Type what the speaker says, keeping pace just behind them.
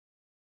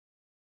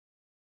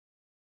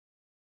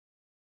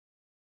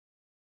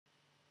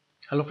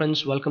Hello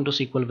friends, welcome to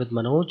SQL with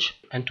Manoj,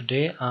 and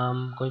today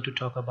I'm going to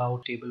talk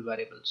about table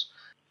variables.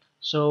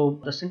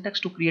 So the syntax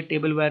to create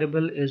table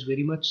variable is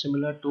very much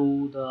similar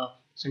to the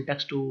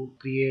syntax to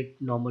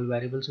create normal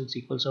variables in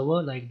SQL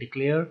Server, like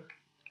declare,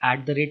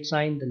 add the rate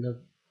sign, then the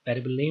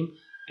variable name,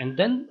 and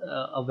then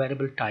a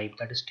variable type,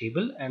 that is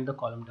table, and the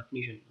column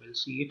definition. We'll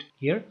see it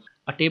here.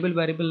 A table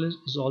variable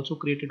is also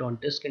created on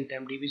disk in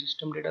TempDB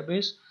system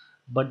database,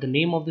 but the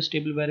name of this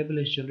table variable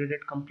is generated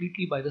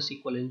completely by the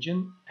SQL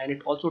engine, and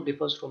it also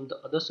differs from the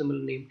other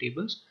similar name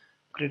tables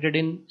created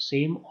in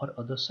same or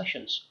other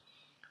sessions.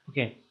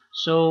 Okay,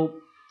 so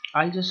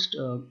I'll just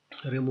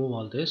remove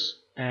all this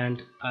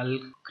and I'll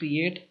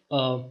create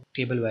a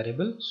table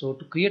variable. So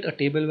to create a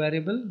table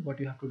variable, what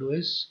you have to do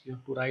is you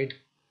have to write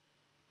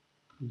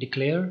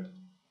declare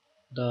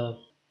the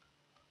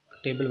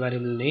table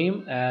variable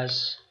name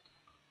as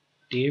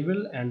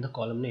table and the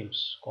column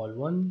names,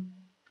 col1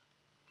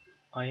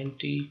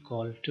 int,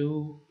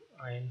 col2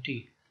 int.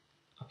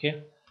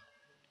 Okay,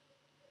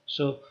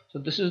 so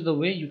this is the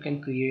way you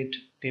can create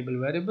table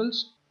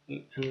variables,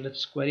 and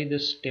let's query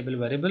this table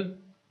variable.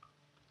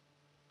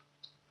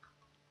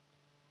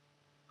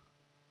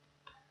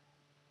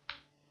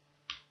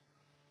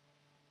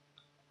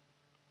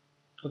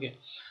 Okay,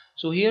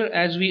 so here,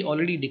 as we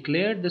already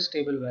declared this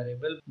table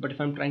variable, but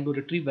if I'm trying to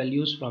retrieve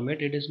values from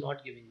it, it is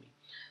not giving me.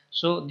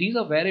 So these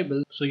are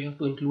variables, so you have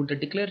to include the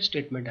declare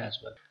statement as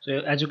well. So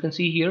as you can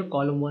see here,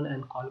 column 1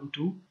 and column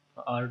 2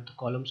 are the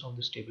columns of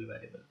this table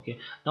variable. Okay,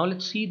 now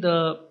let's see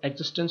the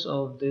existence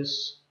of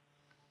this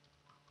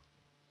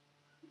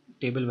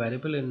table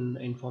variable in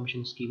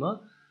information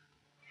schema.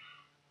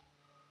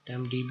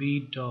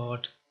 mdb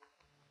dot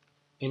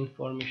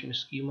information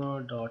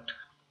schema dot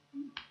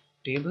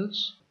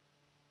tables.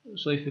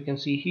 So if you can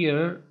see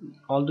here,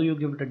 although you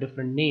give it a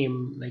different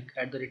name like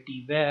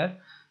 @tvar,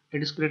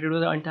 it is created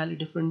with an entirely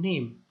different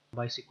name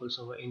by SQL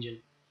Server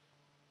engine.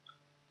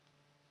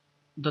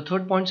 The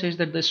third point says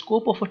that the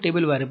scope of a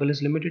table variable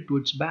is limited to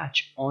its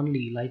batch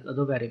only, like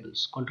other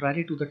variables.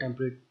 Contrary to the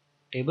template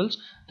tables,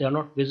 they are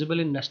not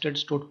visible in nested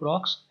stored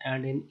procs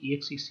and in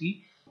exec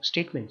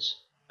statements.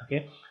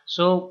 Okay,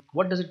 so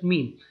what does it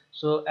mean?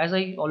 So as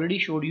I already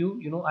showed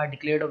you, I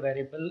declared a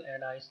variable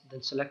and I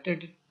then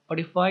selected it. But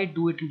if I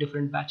do it in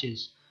different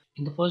batches,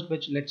 in the first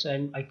batch, let's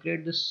say I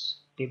create this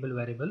table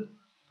variable,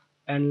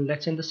 and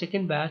let's say in the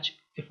second batch,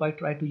 if I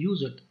try to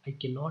use it, I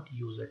cannot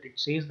use it. It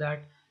says that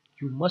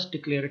you must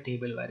declare a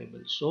table variable,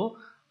 so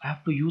I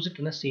have to use it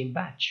in the same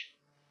batch,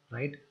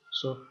 right?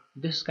 So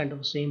this is kind of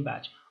the same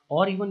batch.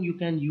 Or even you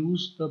can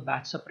use the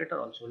batch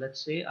separator also.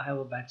 Let's say I have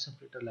a batch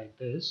separator like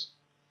this,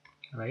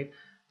 right?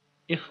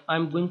 If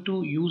I'm going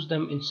to use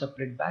them in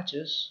separate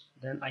batches,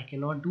 then I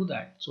cannot do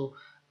that. So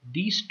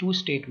these two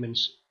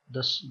statements,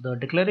 the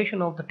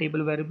declaration of the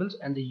table variables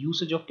and the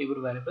usage of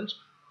table variables,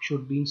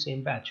 should be in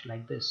same batch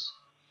like this.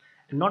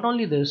 And not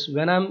only this,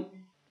 when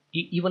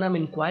even I'm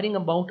inquiring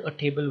about a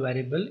table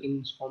variable in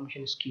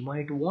information schema,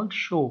 it won't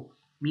show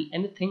me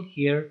anything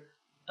here.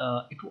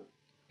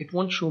 It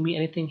won't show me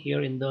anything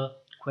here in the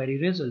query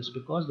results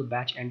because the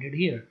batch ended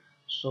here.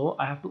 So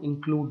I have to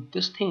include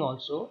this thing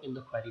also in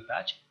the query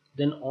batch.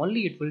 Then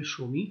only it will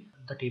show me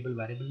the table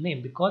variable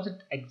name because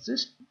it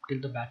exists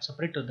till the batch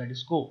separator, that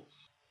is go.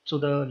 So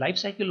the life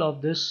cycle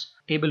of this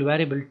table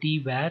variable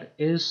tvar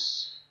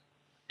is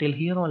till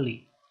here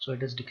only. So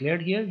it is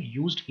declared here,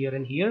 used here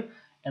and here,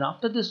 and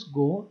after this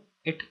go,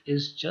 it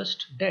is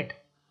just dead.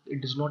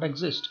 It does not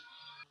exist.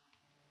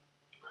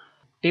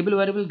 Table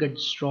variable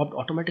gets dropped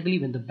automatically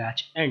when the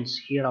batch ends,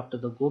 here after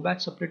the go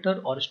batch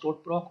separator or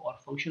stored proc or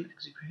function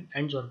execution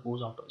ends or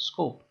goes out of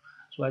scope.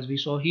 So as we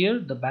saw here,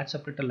 the batch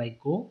separator like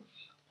go,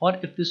 or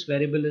if this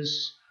variable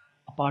is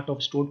a part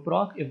of stored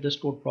proc, if the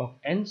stored proc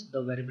ends,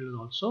 the variable is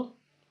also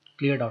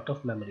cleared out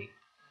of memory.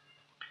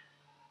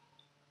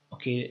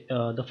 Okay,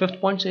 the fifth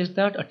point says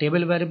that a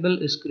table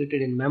variable is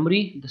created in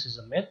memory. This is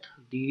a myth.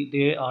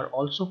 They are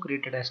also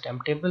created as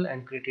temp table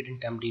and created in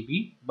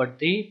tempdb, but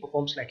they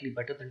perform slightly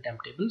better than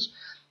temp tables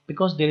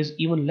because there is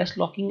even less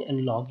locking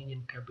and logging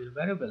in table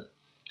variable.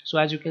 So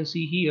as you can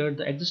see here,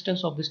 the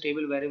existence of this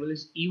table variable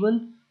is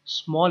even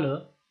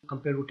smaller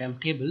compared to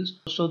temp tables.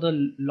 So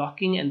the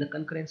locking and the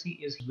concurrency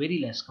is very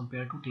less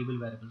compared to table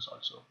variables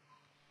also.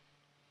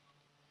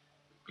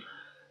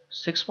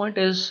 Sixth point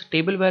is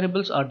table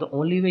variables are the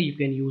only way you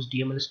can use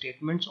DML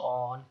statements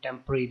on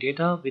temporary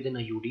data within a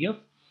UDF.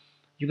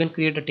 You can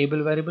create a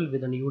table variable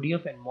within a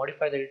UDF and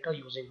modify the data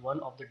using one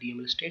of the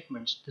DML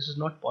statements. This is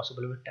not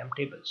possible with temp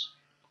tables.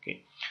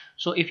 Okay,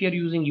 so if you're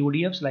using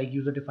UDFs like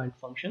user defined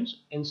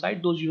functions,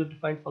 inside those user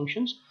defined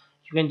functions,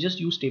 you can just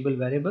use table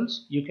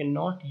variables. You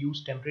cannot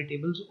use temporary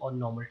tables or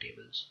normal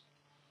tables.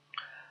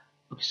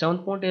 Okay,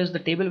 seventh point is the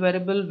table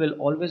variable will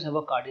always have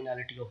a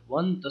cardinality of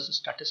 1, thus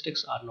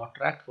statistics are not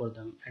tracked for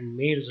them and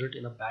may result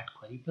in a bad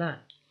query plan.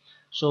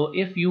 So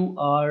if you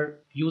are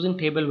using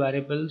table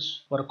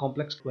variables for a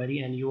complex query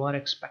and you are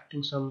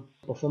expecting some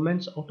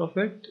performance out of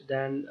it,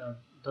 then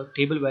the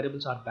table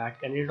variables are bad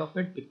candidate of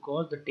it,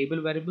 because the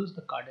table variables,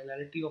 the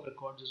cardinality of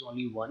records is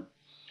only 1.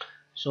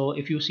 So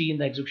if you see in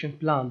the execution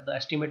plan the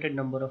estimated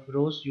number of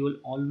rows, you will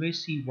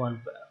always see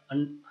one,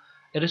 and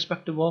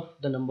irrespective of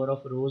the number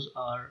of rows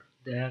are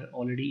there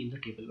already in the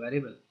table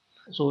variable.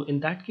 So in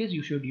that case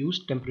you should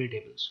use temporary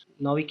tables.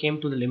 Now we came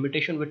to the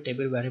limitation with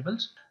table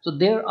variables. So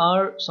there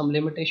are some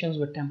limitations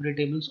with temporary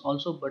tables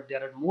also, but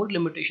there are more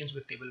limitations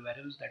with table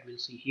variables that we'll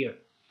see here.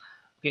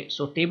 Okay,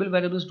 so table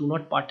variables do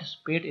not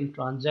participate in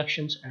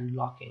transactions and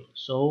locking.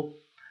 So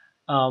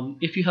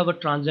if you have a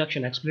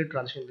transaction, explicit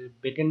transaction, the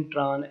begin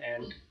tran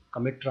and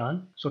commit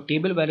tran, so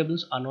table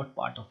variables are not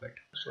part of it.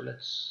 So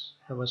let's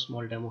have a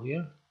small demo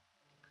here.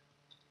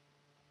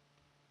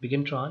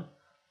 Begin tran,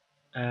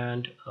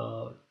 and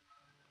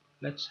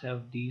let's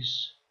have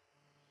these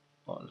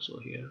also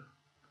here.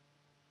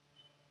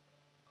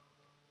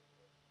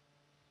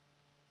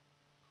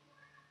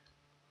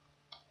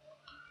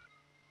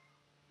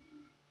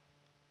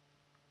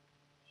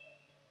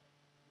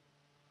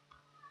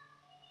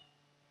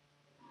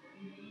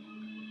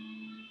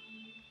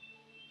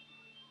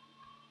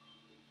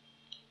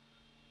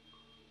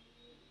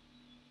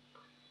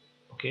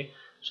 Okay,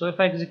 so if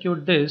I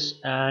execute this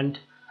and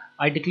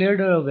I declared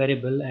a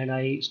variable and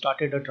I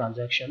started a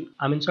transaction,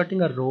 I'm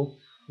inserting a row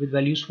with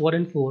values 4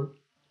 and 4.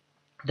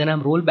 Then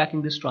I'm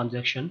rollbacking this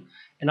transaction,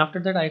 and after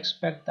that I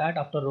expect that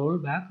after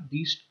rollback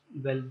these,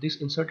 well,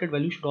 this inserted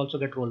value should also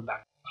get rolled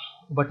back.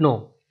 But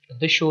no,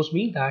 this shows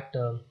me that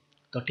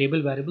the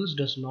table variables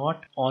does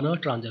not honor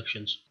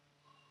transactions.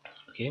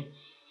 Okay,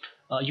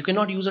 you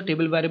cannot use a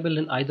table variable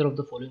in either of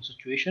the following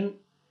situation.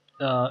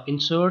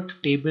 Insert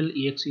table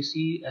exec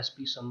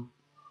sp some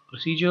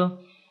procedure.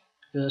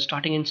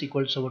 Starting in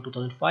SQL Server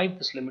 2005,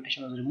 this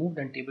limitation was removed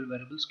and table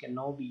variables can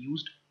now be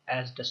used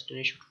as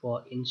destination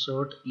for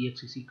insert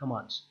exec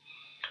commands.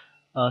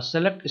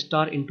 Select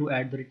star into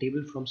add the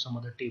table from some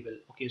other table.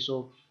 Okay,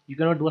 so you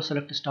cannot do a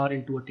select star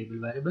into a table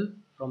variable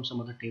from some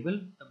other table,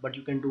 but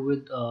you can do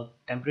with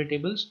temporary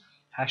tables,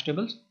 hash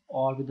tables,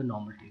 or with the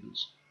normal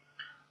tables.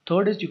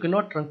 Third is you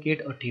cannot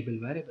truncate a table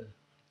variable.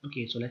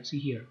 Okay, so let's see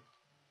here.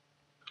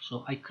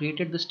 So I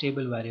created this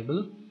table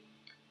variable,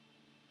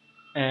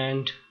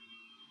 and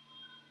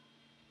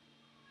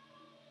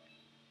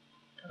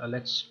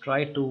let's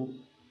try to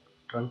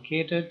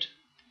truncate it.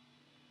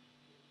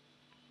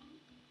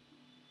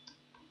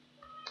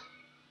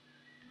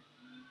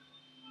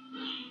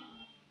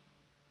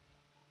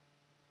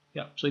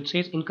 Yeah, so it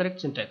says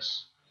incorrect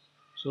syntax.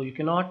 So you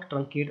cannot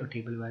truncate a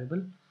table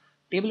variable.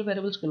 Table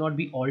variables cannot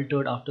be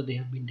altered after they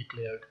have been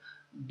declared.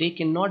 They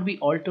cannot be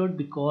altered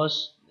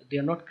because they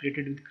are not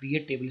created in the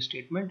create table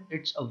statement.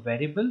 It's a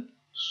variable.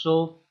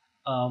 So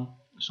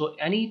so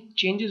any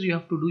changes you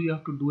have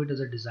to do it as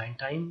a design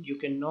time. You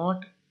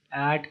cannot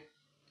add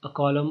a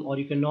column, or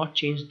you cannot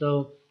change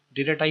the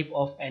data type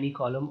of any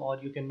column, or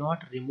you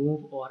cannot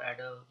remove or add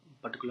a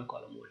particular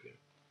column over here.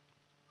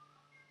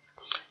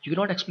 You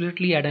cannot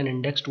explicitly add an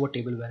index to a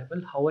table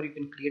variable. However, you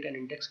can create an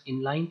index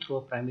inline through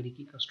a primary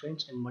key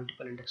constraints and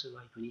multiple indexes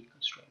are unique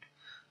constraint.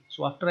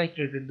 So after I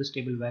created this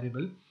table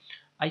variable,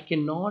 I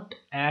cannot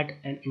add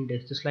an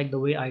index just like the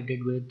way I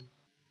did with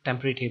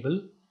temporary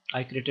table.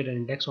 I created an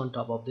index on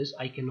top of this.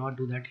 I cannot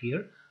do that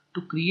here.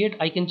 To create,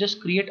 I can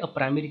just create a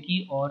primary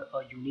key or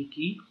a unique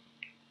key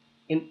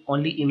in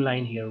only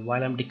inline here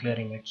while I'm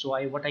declaring it. So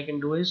what I can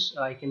do is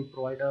I can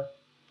provide a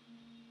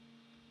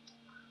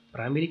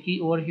primary key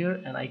over here,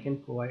 and I can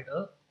provide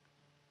a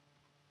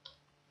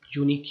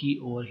unique key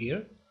over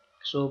here.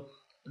 So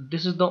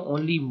this is the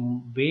only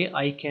way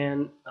I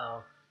can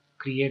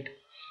create,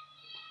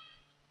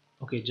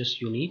 okay,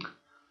 just unique.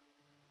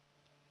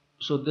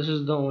 So this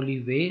is the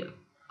only way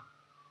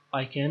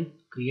I can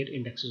create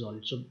indexes on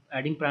it. So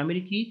adding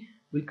primary key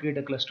will create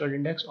a clustered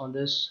index on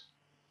this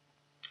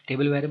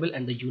table variable,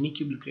 and the unique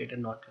key will create a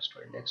not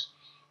clustered index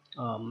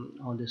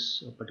on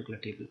this particular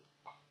table.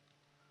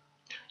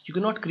 You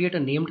cannot create a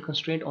named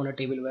constraint on a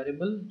table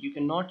variable. You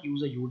cannot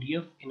use a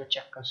UDF in a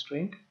check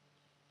constraint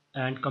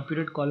and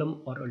computed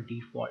column or a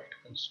default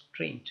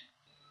constraint.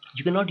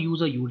 You cannot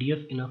use a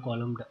UDF in a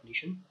column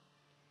definition.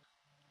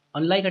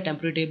 Unlike a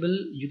temporary table,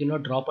 you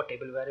cannot drop a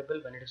table variable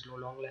when it is no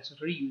longer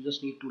necessary. You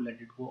just need to let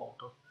it go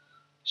out of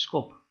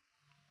scope.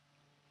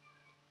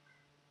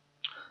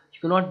 You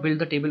cannot build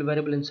the table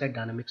variable inside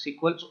dynamic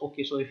SQL. So,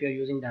 okay, so if you are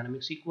using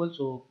dynamic SQL,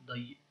 so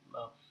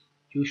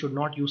you should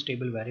not use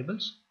table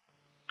variables.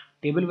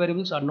 Table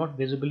variables are not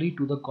visibly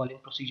to the calling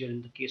procedure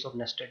in the case of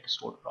nested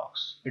stored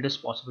procs. It is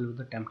possible with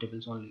the temp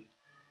tables only.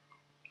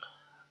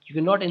 You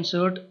cannot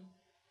insert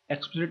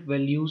explicit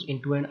values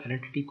into an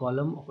identity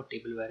column of a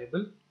table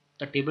variable.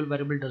 The table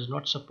variable does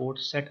not support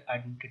set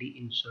identity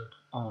insert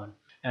on.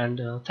 And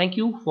thank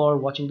you for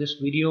watching this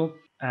video,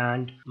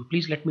 and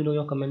please let me know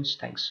your comments.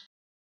 Thanks.